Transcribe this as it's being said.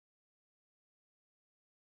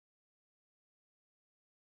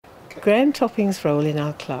Graham Topping's role in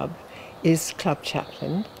our club is club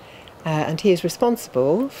chaplain, and he is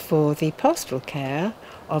responsible for the pastoral care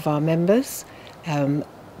of our members,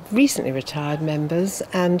 recently retired members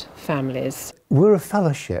and families. We're a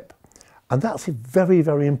fellowship, and that's very,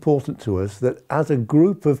 very important to us, that as a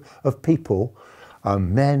group of people,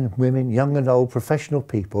 men, women, young and old, professional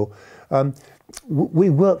people, we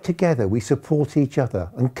work together, we support each other,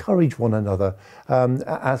 encourage one another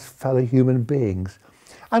as fellow human beings.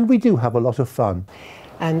 And we do have a lot of fun.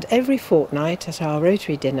 And every fortnight at our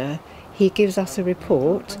Rotary dinner, he gives us a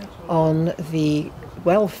report on the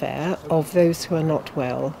welfare of those who are not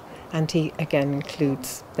well, and he again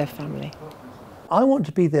includes their family. I want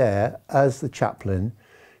to be there as the chaplain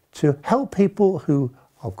to help people who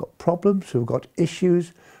have got problems, who've got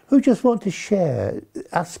issues, who just want to share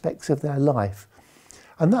aspects of their life.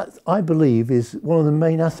 And that, I believe, is one of the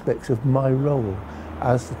main aspects of my role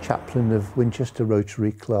as the chaplain of Winchester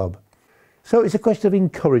Rotary Club. So it's a question of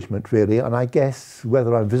encouragement, really, and I guess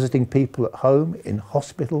whether I'm visiting people at home, in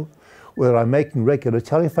hospital, whether I'm making regular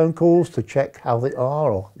telephone calls to check how they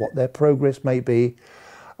are or what their progress may be,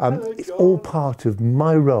 it's all part of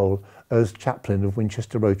my role as chaplain of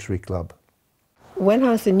Winchester Rotary Club. When I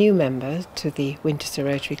was a new member to the Winchester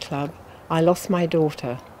Rotary Club, I lost my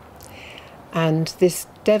daughter, and this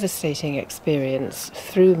devastating experience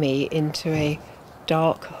threw me into a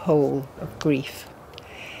dark hole of grief.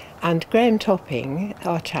 And Graham Topping,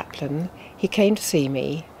 our chaplain, he came to see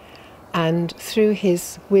me, and through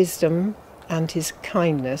his wisdom and his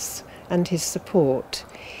kindness and his support,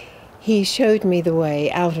 he showed me the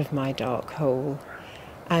way out of my dark hole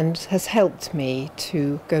and has helped me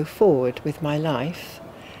to go forward with my life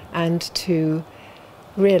and to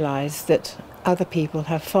realise that other people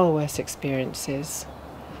have far worse experiences.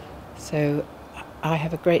 So I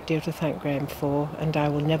have a great deal to thank Graham for, and I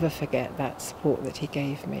will never forget that support that he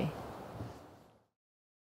gave me.